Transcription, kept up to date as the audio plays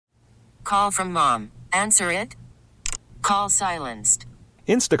Call from mom. Answer it. Call silenced.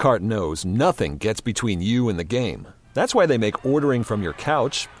 Instacart knows nothing gets between you and the game. That's why they make ordering from your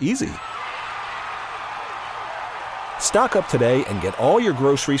couch easy. Stock up today and get all your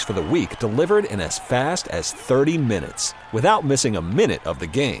groceries for the week delivered in as fast as 30 minutes without missing a minute of the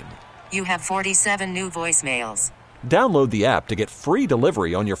game. You have 47 new voicemails. Download the app to get free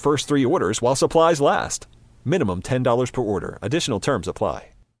delivery on your first 3 orders while supplies last. Minimum $10 per order. Additional terms apply.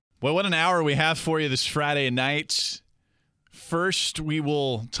 Well, what an hour we have for you this Friday night. First, we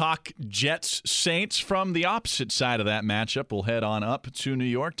will talk Jets-Saints. From the opposite side of that matchup, we'll head on up to New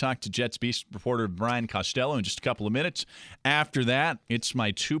York, talk to Jets beat reporter Brian Costello in just a couple of minutes. After that, it's my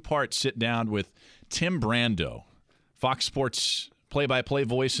two-part sit-down with Tim Brando, Fox Sports play-by-play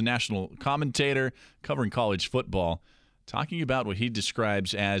voice and national commentator covering college football, talking about what he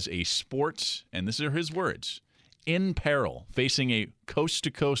describes as a sport, and these are his words, in peril, facing a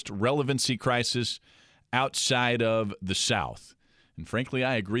coast-to-coast relevancy crisis outside of the South. And frankly,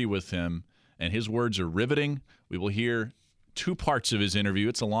 I agree with him, and his words are riveting. We will hear 2 parts of his interview.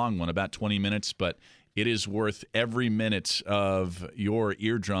 It's a long one, about 20 minutes, but it is worth every minute of your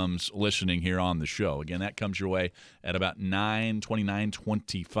eardrums listening here on the show. Again, that comes your way at about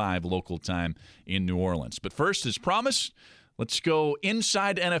 9:25 local time in New Orleans. But first, as promised, let's go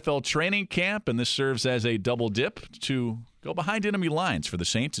inside NFL training camp, and this serves as a double dip to go behind enemy lines for the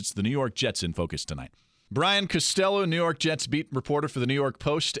Saints. It's the New York Jets in focus tonight. Brian Costello, New York Jets beat reporter for the New York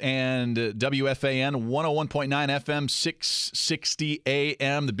Post and WFAN 101.9 FM, 660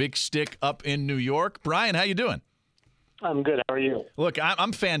 AM, the Big Stick up in New York. Brian, how you doing? I'm good. How are you? Look,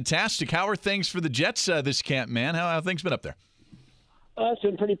 I'm fantastic. How are things for the Jets this camp, man? How have things been up there? It's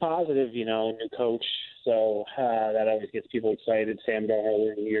been pretty positive, new coach. So that always gets people excited. Sam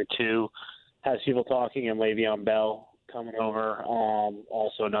Darnold in year 2 has people talking, and Le'Veon Bell coming over.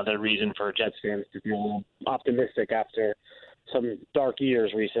 Also another reason for Jets fans to feel optimistic after some dark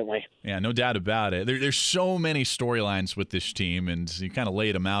years recently. Yeah, no doubt about it. There's so many storylines with this team, and you kind of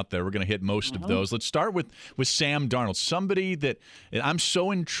laid them out there. We're going to hit most of those. Let's start with Sam Darnold, somebody that I'm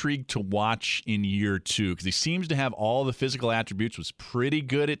so intrigued to watch in year 2 because he seems to have all the physical attributes, was pretty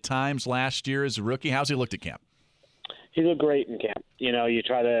good at times last year as a rookie. How's he looked at camp? He looked great in camp. You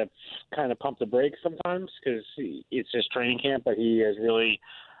try to kind of pump the brakes sometimes because it's just training camp, but he has really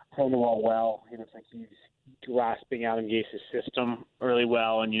thrown the ball well. He looks like he's grasping Adam Gase's system really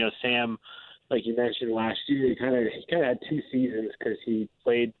well. And, Sam, like you mentioned last year, he kind of had 2 seasons because he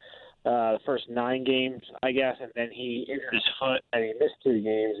played the first 9 games, I guess, and then he injured his foot and he missed 2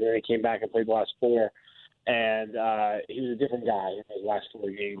 games, and then he came back and played the last 4. And he was a different guy in those last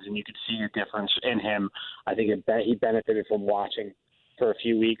 4 games, and you could see a difference in him. I think he benefited from watching for a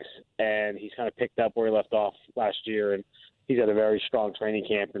few weeks, and he's kind of picked up where he left off last year, and he's had a very strong training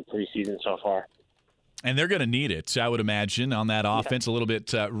camp and preseason so far. And they're going to need it, I would imagine, on that offense, a little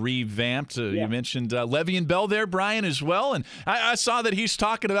bit revamped. You mentioned Le'Veon Bell there, Brian, as well. And I saw that he's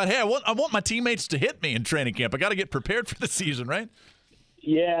talking about, hey, I want my teammates to hit me in training camp. I got to get prepared for the season, right?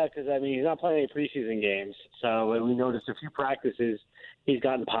 Yeah, because, he's not playing any preseason games. So we noticed a few practices he's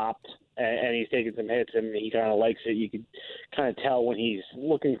gotten popped, and he's taken some hits, and he kind of likes it. You could kind of tell when he's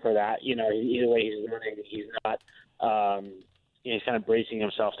looking for that. Either way he's running, he's not he's kind of bracing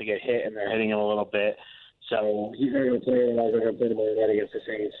himself to get hit, and they're hitting him a little bit. So he's not going to play him. I was going to play him against the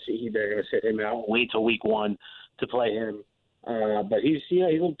Saints. They're going to sit him out and wait till week 1 to play him. But he's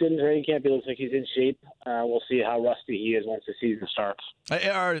he looked good in training camp. He looks like he's in shape. We'll see how rusty he is once the season starts.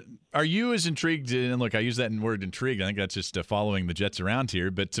 Are you as intrigued? And look, I use that word intrigued. I think that's just following the Jets around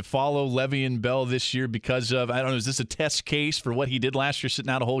here. But to follow Le'Veon Bell this year because of, I don't know, is this a test case for what he did last year, sitting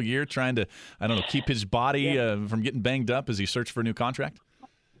out a whole year trying to, keep his body from getting banged up as he searched for a new contract?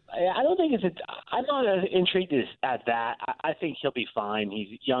 I don't think I'm not as intrigued at that. I think he'll be fine.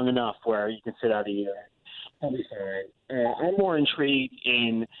 He's young enough where you can sit out a year. He'll be fine. I'm more intrigued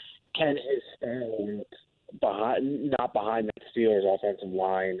in can his style not behind the Steelers' offensive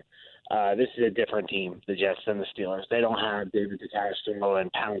line. This is a different team, the Jets, than the Steelers. They don't have David DeCastro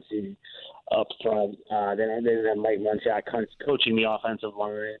and Pouncey up front. They don't have Mike Munchak coaching the offensive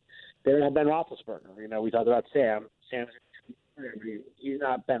line. They don't have Ben Roethlisberger. We talked about Sam. He's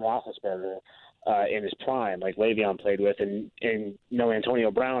not Ben Roethlisberger in his prime, like Le'Veon played with, and no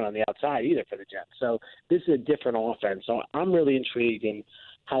Antonio Brown on the outside either for the Jets. So this is a different offense. So I'm really intrigued in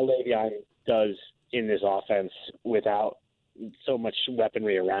how Le'Veon does in this offense without so much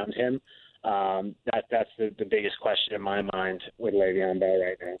weaponry around him. That's the biggest question in my mind with Le'Veon Bell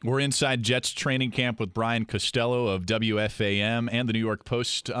right now. We're inside Jets training camp with Brian Costello of WFAM and the New York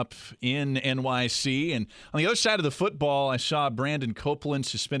Post up in NYC. And on the other side of the football, I saw Brandon Copeland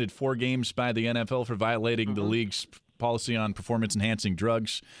suspended 4 games by the NFL for violating the league's policy on performance-enhancing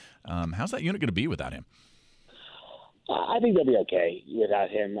drugs. How's that unit going to be without him? I think they'll be okay without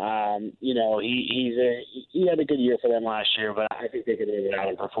him. He had a good year for them last year, but I think they could live without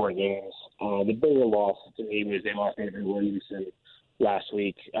him for 4 games. The bigger loss to me was they lost Avery Williamson last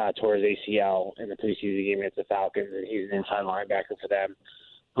week toward his ACL in the preseason game against the Falcons, and he's an inside linebacker for them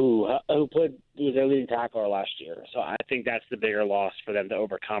who was their leading tackler last year. So I think that's the bigger loss for them to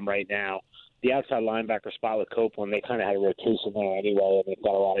overcome right now. The outside linebacker spot with Copeland, they kind of had a rotation there anyway, and they've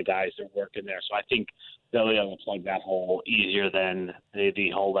got a lot of guys that work in there. So I think they'll be able to plug that hole easier than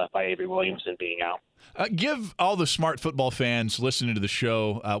the hole left by Avery Williamson being out. Give all the smart football fans listening to the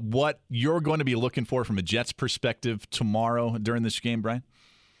show what you're going to be looking for from a Jets perspective tomorrow during this game, Brian.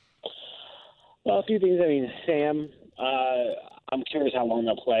 Well, a few things. I mean, Sam, I'm curious how long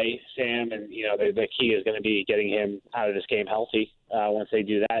they'll play Sam, and the key is going to be getting him out of this game healthy. Once they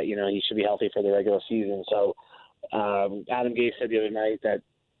do that, he should be healthy for the regular season. So Adam Gase said the other night that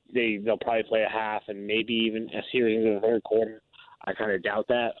they'll probably play a half and maybe even a series in the third quarter. I kind of doubt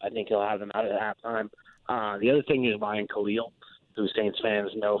that. I think he'll have them out at halftime. The other thing is Ryan Khalil, who Saints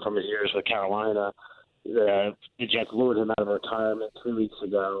fans know from his years with Carolina. The Jets lured him out of retirement 3 weeks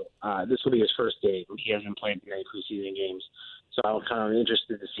ago. This will be his first game. He hasn't played many preseason games. So I'm kind of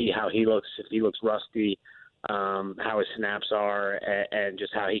interested to see how he looks, if he looks rusty, how his snaps are, and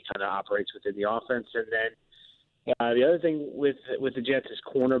just how he kind of operates within the offense. And then the other thing with the Jets is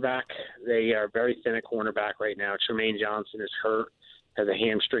cornerback. They are very thin at cornerback right now. Tremaine Johnson is hurt, has a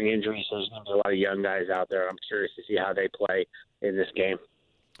hamstring injury, so there's going to be a lot of young guys out there. I'm curious to see how they play in this game.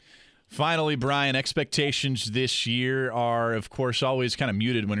 Finally, Brian, expectations this year are, of course, always kind of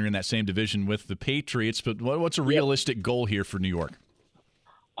muted when you're in that same division with the Patriots. But what's a realistic goal here for New York?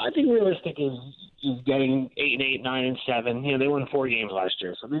 I think realistic is getting 8-8, 9-7. They won 4 games last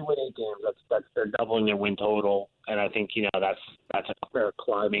year, so they win 8 games. They're doubling their win total, and I think that's they're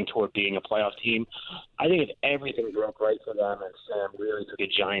climbing toward being a playoff team. I think if everything broke right for them and Sam really took a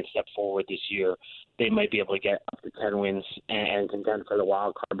giant step forward this year, they might be able to get up to 10 wins and contend for the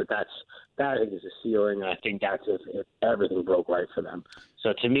wild card. But that I think is a ceiling, and I think that's if everything broke right for them.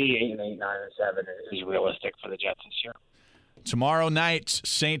 So to me, 8-8, 9-7 is realistic for the Jets this year. Tomorrow night,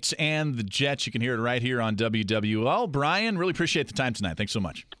 Saints and the Jets. You can hear it right here on WWL. Brian, really appreciate the time tonight. Thanks so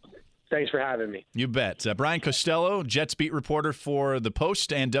much. Thanks for having me. You bet. Brian Costello, Jets beat reporter for The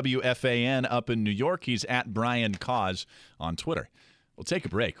Post and WFAN up in New York. He's at Brian Cause on Twitter. We'll take a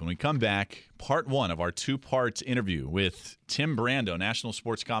break. When we come back, part 1 of our 2-part interview with Tim Brando, national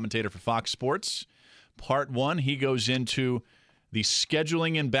sports commentator for Fox Sports. Part 1, he goes into the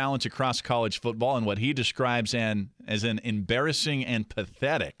scheduling imbalance across college football and what he describes as an embarrassing and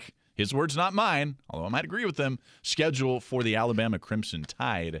pathetic, his words not mine, although I might agree with them, schedule for the Alabama Crimson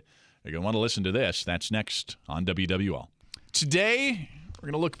Tide. You're going to want to listen to this. That's next on WWL. Today, we're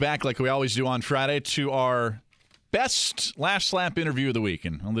going to look back like we always do on Friday to our best last lap interview of the week.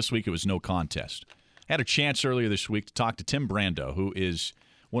 And this week it was no contest. I had a chance earlier this week to talk to Tim Brando, who is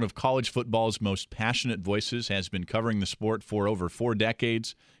one of college football's most passionate voices, has been covering the sport for over 4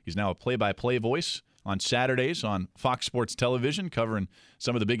 decades. He's now a play-by-play voice on Saturdays on Fox Sports Television, covering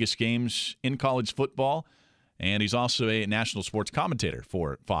some of the biggest games in college football. And he's also a national sports commentator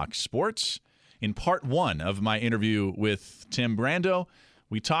for Fox Sports. In part 1 of my interview with Tim Brando,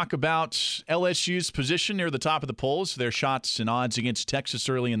 we talk about LSU's position near the top of the polls, their shots and odds against Texas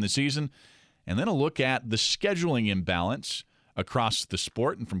early in the season, and then a look at the scheduling imbalance across the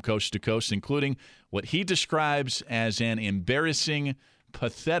sport and from coast to coast, including what he describes as an embarrassing,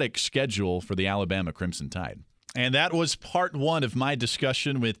 pathetic schedule for the Alabama Crimson Tide. And that was part 1 of my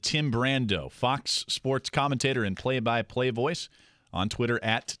discussion with Tim Brando, Fox Sports commentator and play-by-play voice, on Twitter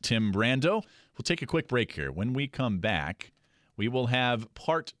at Tim Brando. We'll take a quick break here. When we come back, we will have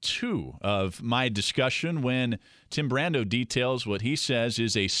part 2 of my discussion when Tim Brando details what he says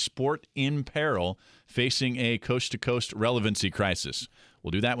is a sport in peril facing a coast-to-coast relevancy crisis.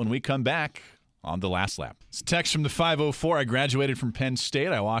 We'll do that when we come back on The Last Lap. It's a text from the 504. I graduated from Penn State.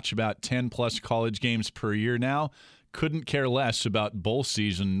 I watch about 10-plus college games per year now. Couldn't care less about bowl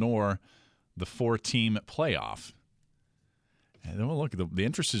season nor the 4-team playoff. And look, the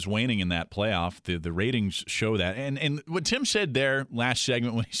interest is waning in that playoff. The ratings show that. And what Tim said there last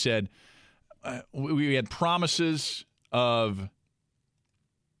segment when he said we had promises of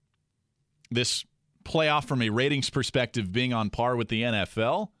this playoff from a ratings perspective being on par with the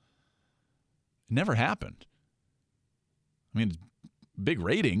NFL, It never happened. I mean, big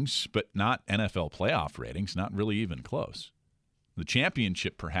ratings, but not NFL playoff ratings, not really even close. The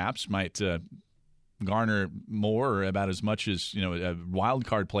championship perhaps might garner more or about as much as, a wild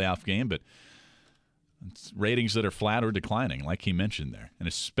card playoff game, but it's ratings that are flat or declining, like he mentioned there, and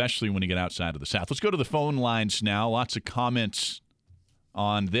especially when you get outside of the South. Let's go to the phone lines now. Lots of comments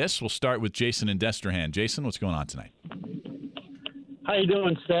on this. We'll start with Jason in Destrehan. Jason, what's going on tonight? How you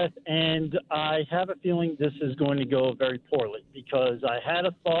doing, Seth? And I have a feeling this is going to go very poorly because I had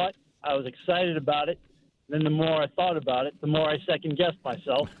a thought, I was excited about it, then the more I thought about it, the more I second-guessed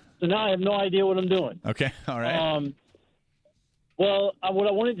myself. So now I have no idea what I'm doing. Okay, all right. What I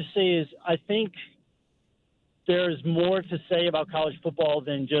wanted to say is I think there's more to say about college football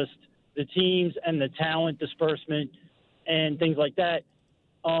than just the teams and the talent disbursement and things like that.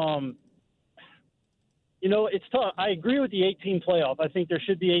 It's tough. I agree with the 18 playoff. I think there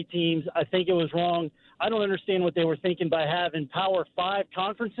should be 8 teams. I think it was wrong. I don't understand what they were thinking by having Power 5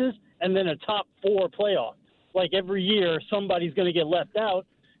 conferences and then a top 4 playoff. Like every year, somebody's going to get left out.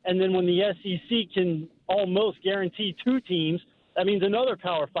 And then when the SEC can almost guarantee 2 teams, that means another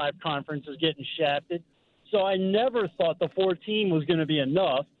Power 5 conference is getting shafted. So I never thought the 14 was going to be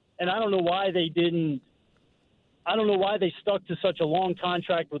enough. And I don't know why they didn't. I don't know why they stuck to such a long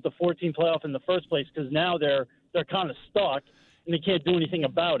contract with the 14 playoff in the first place, because now they're kind of stuck and they can't do anything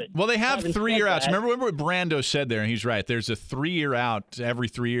about it. Well, they have 3-year outs. Remember what Brando said there, and he's right. There's a 3-year out. Every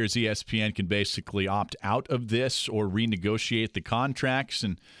 3 years, ESPN can basically opt out of this or renegotiate the contracts.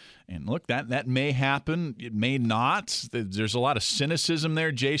 And look, that may happen. It may not. There's a lot of cynicism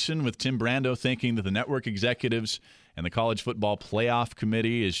there, Jason, with Tim Brando thinking that the network executives and the College Football Playoff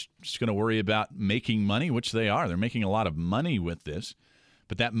Committee is just going to worry about making money, which they are. They're making a lot of money with this.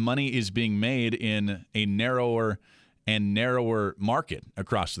 But that money is being made in a narrower and narrower market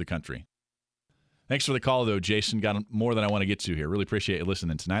across the country. Thanks for the call, though, Jason. Got more than I want to get to here. Really appreciate you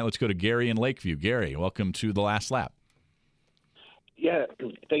listening tonight. Let's go to Gary in Lakeview. Gary, welcome to The Last Lap. Yeah,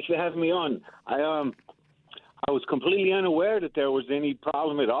 thanks for having me on. I was completely unaware that there was any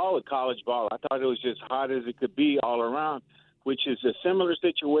problem at all with college ball. I thought it was just hot as it could be all around, which is a similar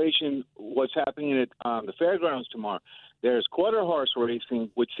situation what's happening at the fairgrounds tomorrow. There's quarter horse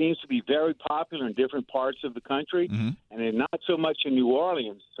racing, which seems to be very popular in different parts of the country, and not so much in New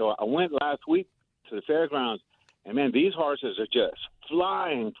Orleans. So I went last week to the fairgrounds, and, man, these horses are just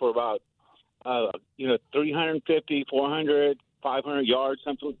flying for about, 350, 400, 500 yards,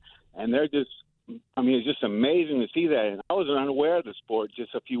 something, and they're just – it's just amazing to see that. And I was unaware of the sport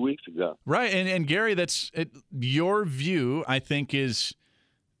just a few weeks ago. Right, and Gary, your view, I think, is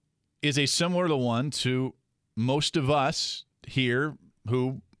a similar one to most of us here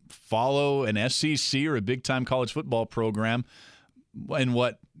who follow an SEC or a big-time college football program in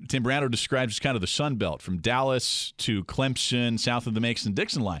what Tim Brando describes as kind of the Sun Belt, from Dallas to Clemson, south of the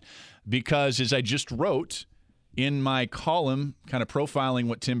Mason-Dixon line. Because, as I just wrote in my column, kind of profiling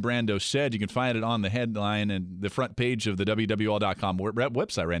what Tim Brando said, you can find it on the headline and the front page of the WWL.com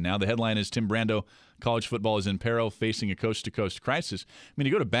website right now. The headline is Tim Brando, college football is in peril, facing a coast-to-coast crisis. I mean,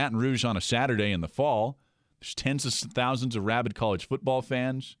 you go to Baton Rouge on a Saturday in the fall, there's tens of thousands of rabid college football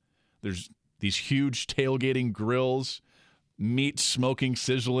fans. There's these huge tailgating grills, meat smoking,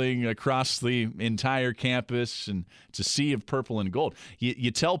 sizzling across the entire campus, and it's a sea of purple and gold. You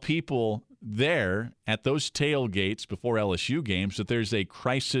tell people there at those tailgates before LSU games that there's a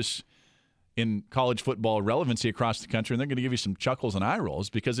crisis in college football relevancy across the country, and they're going to give you some chuckles and eye rolls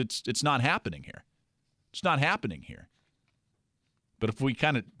because it's not happening here. It's not happening here. But if we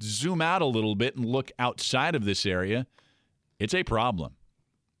kind of zoom out a little bit and look outside of this area, it's a problem.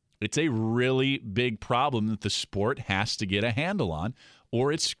 It's a really big problem that the sport has to get a handle on,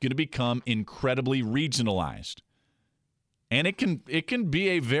 or it's going to become incredibly regionalized. And it can be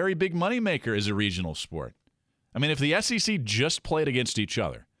a very big moneymaker as a regional sport. I mean, if the SEC just played against each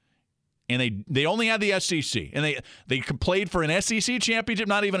other, and they only had the SEC, and they played for an SEC championship,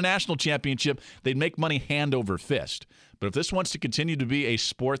 not even a national championship, they'd make money hand over fist. But if this wants to continue to be a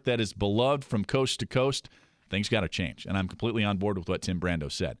sport that is beloved from coast to coast, things got to change. And I'm completely on board with what Tim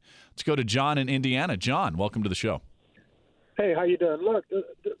Brando said. Let's go to John in Indiana. John, welcome to the show. Hey, how you doing? Look,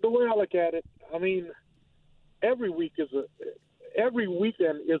 the way I look at it, I mean, every weekend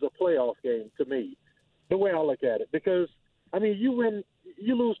is a playoff game to me. The way I look at it, because I mean,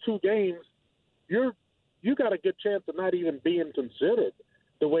 you lose 2 games, you got a good chance of not even being considered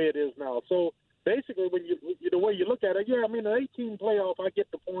the way it is now. So basically, when the way you look at it, yeah, I mean, an 18 playoff, I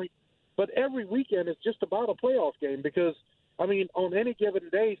get the point, but every weekend is just about a playoff game because I mean, on any given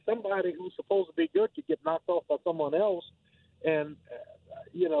day, somebody who's supposed to be good could get knocked off by someone else, and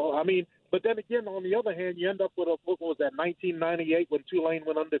I mean, But then again, on the other hand, you end up with what was that, 1998 when Tulane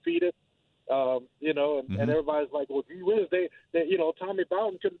went undefeated. And everybody's like, well, gee whiz, they Tommy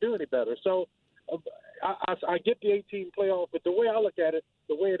Bowden couldn't do any better. So I get the 18 playoff, but the way I look at it,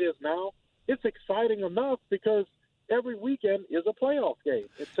 the way it is now, it's exciting enough because every weekend is a playoff game,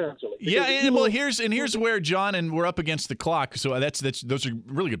 essentially. Yeah, here's where, John, and we're up against the clock, so those are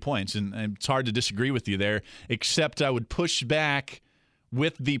really good points, and it's hard to disagree with you there, except I would push back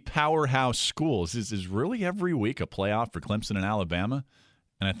with the powerhouse schools. Is really every week a playoff for Clemson and Alabama?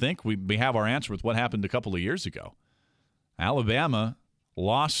 And I think we have our answer with what happened a couple of years ago. Alabama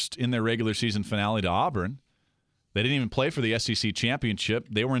lost in their regular season finale to Auburn. They didn't even play for the SEC championship.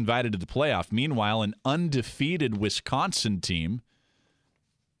 They were invited to the playoff. Meanwhile, an undefeated Wisconsin team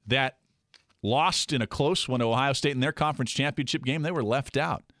that lost in a close one to Ohio State in their conference championship game, they were left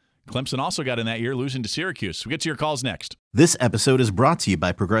out. Clemson also got in that year, losing to Syracuse. We'll get to your calls next. This episode is brought to you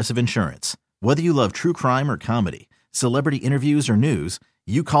by Progressive Insurance. Whether you love true crime or comedy, celebrity interviews or news,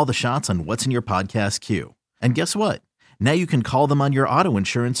 you call the shots on what's in your podcast queue. And guess what? Now you can call them on your auto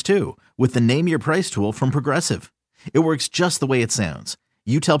insurance too with the Name Your Price tool from Progressive. It works just the way it sounds.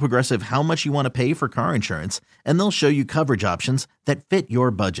 You tell Progressive how much you want to pay for car insurance, and they'll show you coverage options that fit your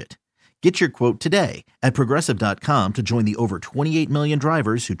budget. Get your quote today at Progressive.com to join the over 28 million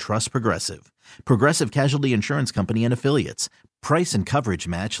drivers who trust Progressive. Progressive Casualty Insurance Company and Affiliates. Price and coverage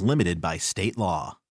match limited by state law.